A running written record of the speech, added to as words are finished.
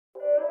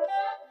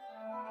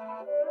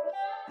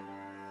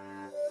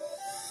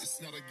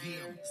It's not a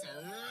game, it's a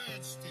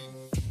rich thing.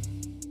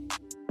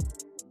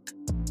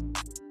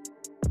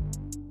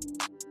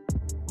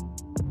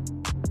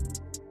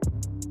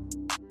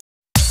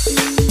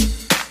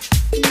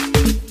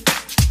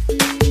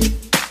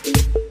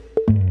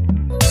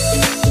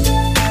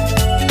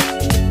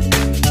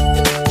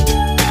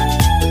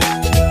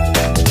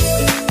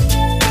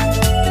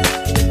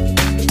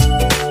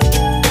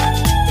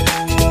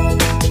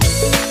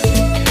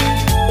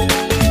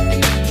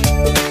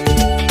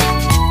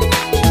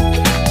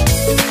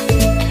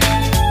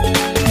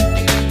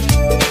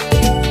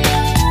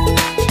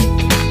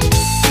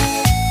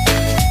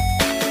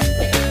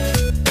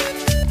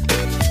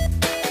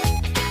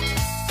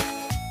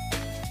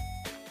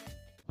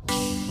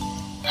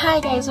 Hi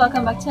guys,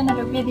 welcome back to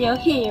another video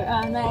here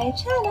on my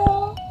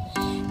channel.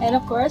 And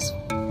of course,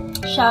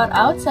 shout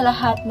out sa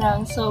lahat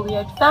ng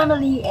Soweird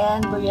family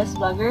and various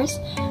vloggers,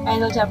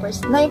 Idol Japper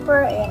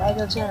Sniper and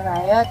Idol Jen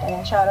Riot.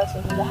 Ayan, shout out sa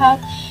inyo lahat.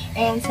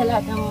 And sa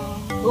lahat ng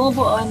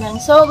bumubuo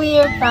ng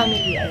Soweird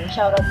family, ayan,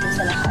 shout out po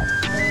sa lahat.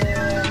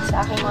 And sa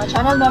aking mga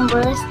channel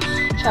members,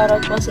 shout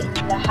out po sa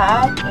inyo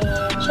lahat.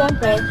 And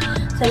syempre,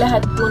 sa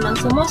lahat po ng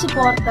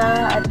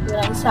sumusuporta at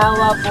walang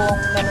sawa pong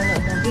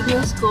nanonood ng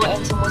videos ko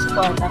and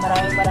sumusuporta.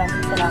 Maraming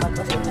salamat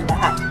po sa inyo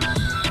lahat.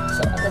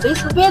 So, on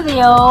today's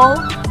video,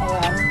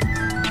 ayan,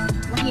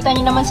 makita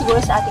nyo naman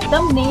siguro sa ating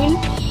thumbnail.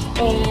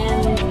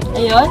 And,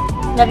 ayun,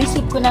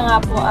 na-receive ko na nga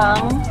po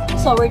ang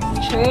Soweird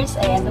t-shirts.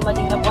 Ayan,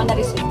 dumating na po,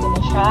 na-receive ko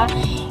na siya.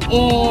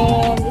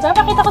 And,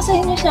 ipapakita ko sa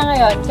inyo siya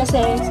ngayon kasi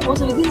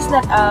supposedly this is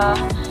not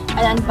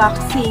an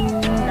unboxing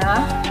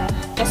na.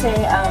 Kasi,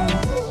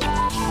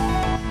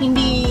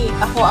 hindi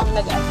ako ang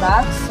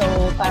nag-unbox.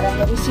 So, parang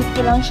na-receive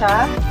ko lang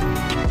siya.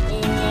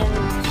 And,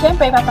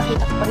 syempre,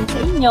 papakita ko pa rin sa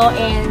inyo.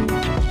 And,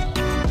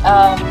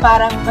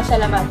 parang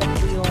pasalamatan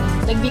ko yung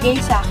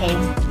nagbigay sa akin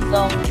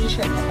itong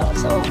t-shirt na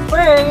to. So,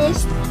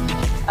 first,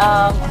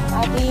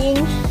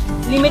 ating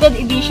limited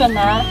edition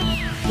na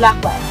black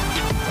one.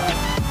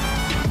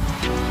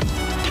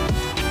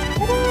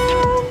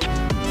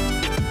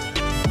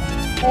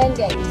 Ayan,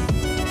 guys.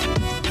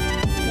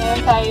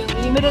 Meron tayong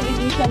limited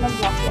edition ng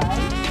black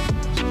one.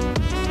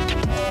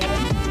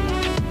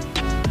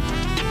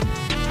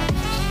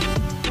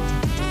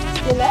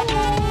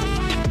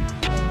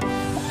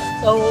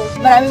 So,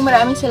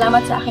 maraming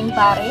salamat sa aking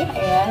pare.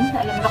 Ayan,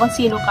 alam na kung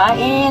sino ka.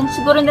 And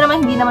siguro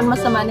hindi naman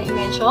masama na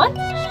i-mention.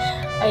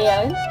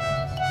 Ayan,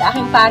 sa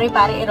aking pare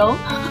Ero.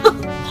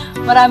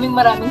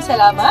 maraming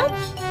salamat.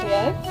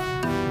 Ayan.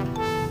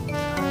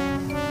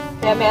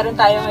 Kaya meron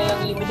tayo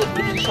ngayong limited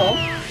edition.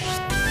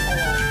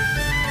 Ayan.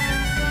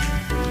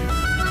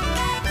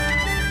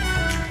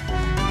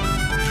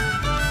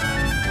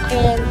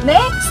 And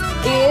next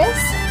is,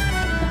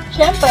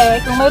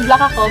 syempre, kung may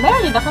black ako,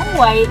 meron din akong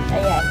white.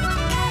 Ayan.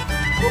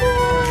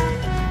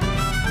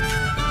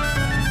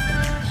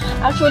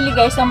 Actually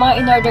guys, ang mga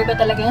in-order ko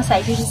talaga yung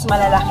sizes is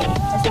malalaki.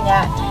 Kasi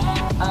nga,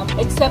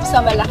 except sa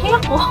malaki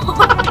ako,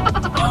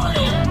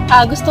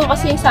 gusto ko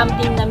kasi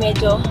something na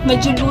medyo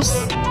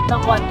loose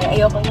ng konti.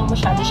 Ayoko nung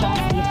masyado siyang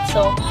fit.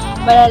 So,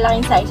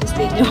 malalaking sizes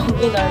din yung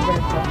in-order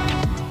ko.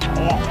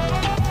 Ayan.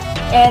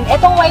 And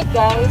etong white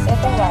guys,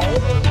 etong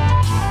white,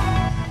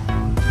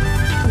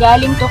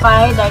 galing to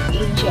kay Dark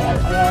Angel.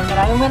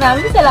 Ayan,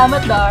 maraming salamat,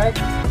 Dark.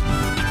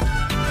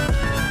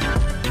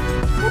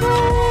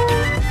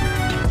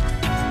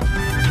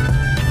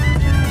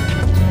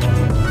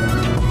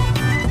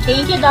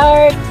 Thank you,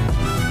 Dark.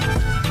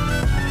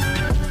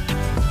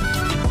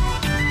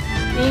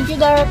 Thank you,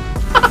 Dark.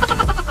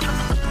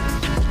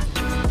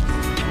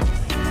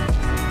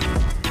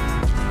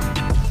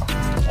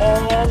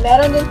 And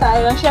meron din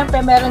tayo,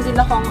 syempre meron din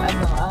akong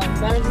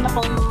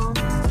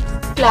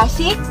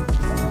classic.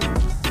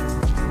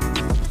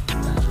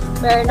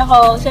 Meron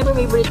ako, siyempre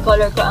favorite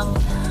color ko ang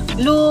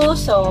blue.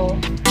 So,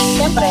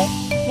 siyempre,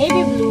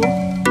 navy blue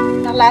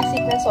na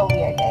classic na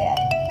Soweird. Ayan.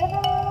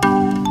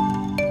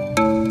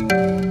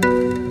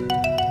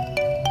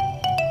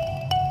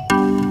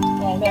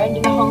 Ayan, meron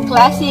din akong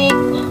classic.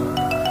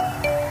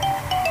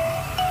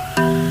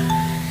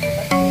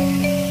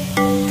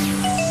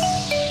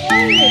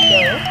 There you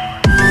go.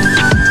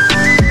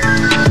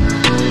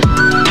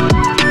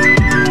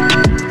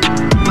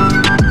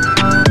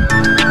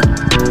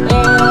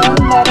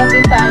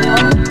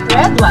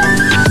 Red one.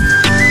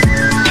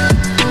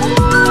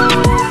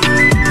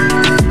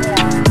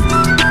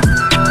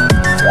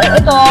 Well,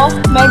 ito,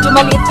 medyo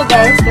maliit to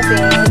guys kasi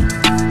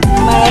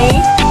may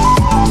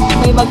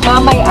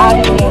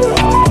magmamay-ari nito.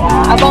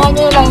 Kaya abangan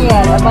nyo na lang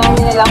yan. Abangan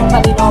nyo na lang kung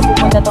kanino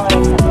pupunta itong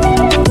red na.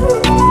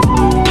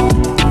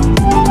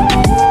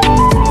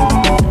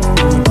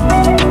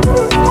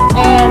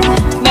 And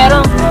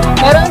meron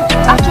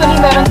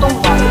tong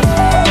white.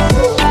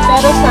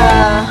 Pero sa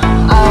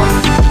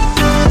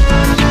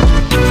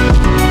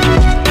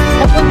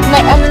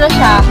ano na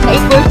siya,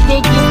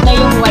 na-birthday gift na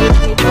yung white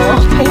nito.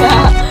 Kaya,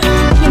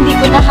 hindi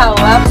ko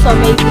nahawak. So,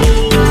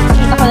 maybe,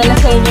 kita ko na lang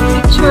sa inyo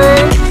picture.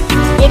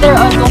 Later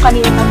on, kung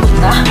kanina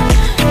namunta.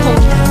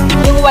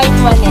 Yung white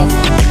one nito.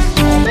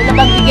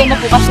 Napagbigyan na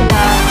po kasi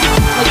na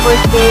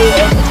mag-birthday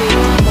and ito yung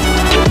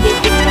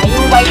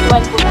white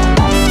one po ng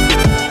light.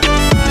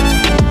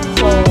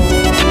 So,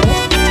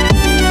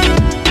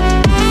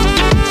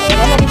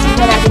 ayan, na-receive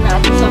na natin ang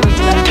ating Soweird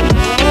laundry.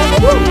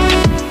 And,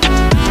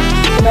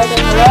 meron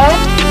yung red.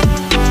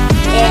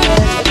 And,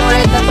 itong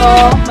red na to,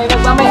 may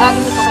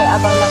magmamayari nito kay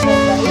Abang lang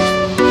yan, guys.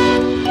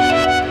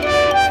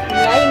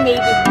 Yung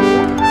navy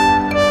blue.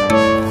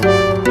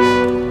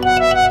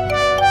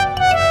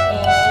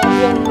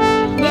 And,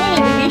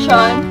 yung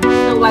division,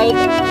 na white,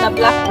 na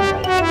black and white.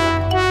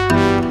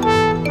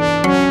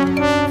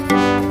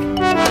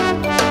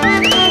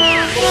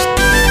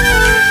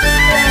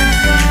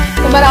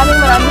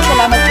 Maraming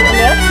salamat po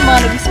ulit sa mga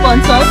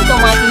nag-sponsor itong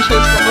mga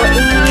t-shirts na po. And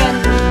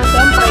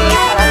siyempre,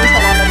 maraming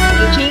salamat po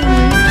kay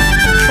Jamie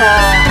sa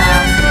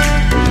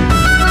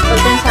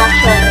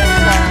pag-transaction and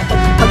sa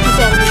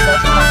pag-send dito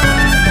sa mga.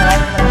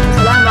 Maraming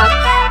salamat.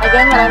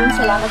 Again, maraming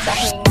salamat sa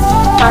aking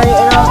pare